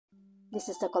This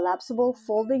is the collapsible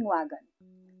folding wagon.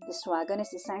 This wagon is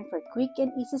designed for quick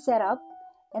and easy setup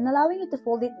and allowing you to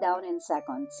fold it down in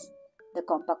seconds. The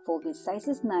compact folding size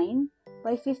is 9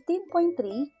 by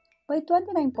 15.3 by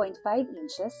 29.5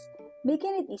 inches,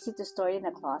 making it easy to store in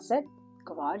a closet,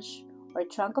 garage, or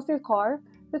trunk of your car,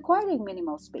 requiring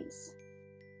minimal space.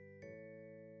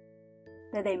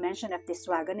 The dimension of this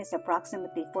wagon is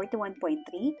approximately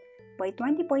 41.3 by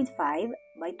 20.5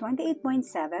 by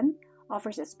 28.7,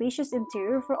 offers a spacious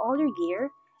interior for all your gear,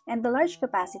 and the large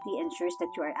capacity ensures that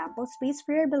you have ample space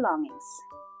for your belongings.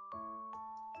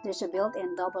 There's a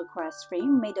built-in double cross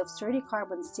frame made of sturdy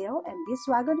carbon steel, and this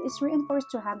wagon is reinforced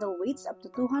to handle weights up to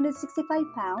 265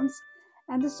 pounds,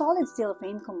 and the solid steel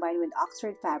frame combined with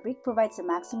Oxford fabric provides a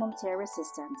maximum tear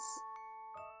resistance.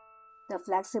 The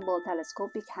flexible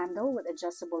telescopic handle with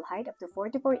adjustable height up to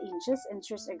 44 inches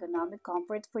ensures ergonomic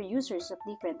comfort for users of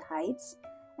different heights,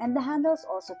 and the handles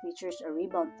also features a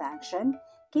rebound function,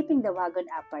 keeping the wagon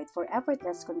upright for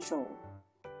effortless control.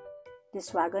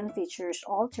 This wagon features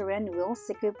all-terrain wheels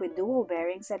equipped with dual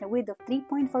bearings and a width of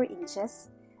 3.4 inches,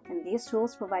 and these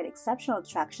wheels provide exceptional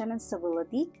traction and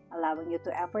stability, allowing you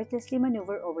to effortlessly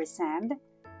maneuver over sand,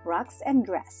 rocks, and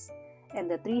grass. And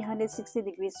the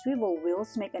 360-degree swivel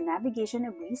wheels make a navigation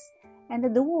a breeze, and the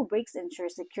dual brakes ensure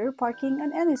secure parking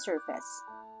on any surface.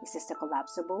 This is the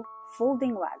collapsible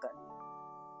folding wagon.